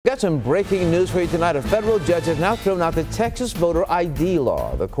some breaking news for you tonight. A federal judge has now thrown out the Texas voter ID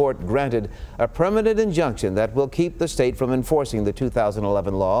law. The court granted a permanent injunction that will keep the state from enforcing the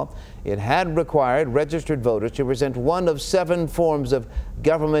 2011 law. It had required registered voters to present one of 7 forms of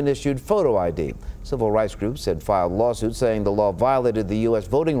government-issued photo ID. Civil rights groups had filed lawsuits saying the law violated the U.S.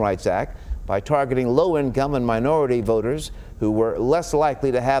 Voting Rights Act by targeting low-income and minority voters who were less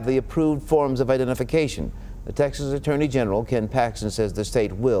likely to have the approved forms of identification. The Texas Attorney General, Ken Paxton, says the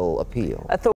state will appeal.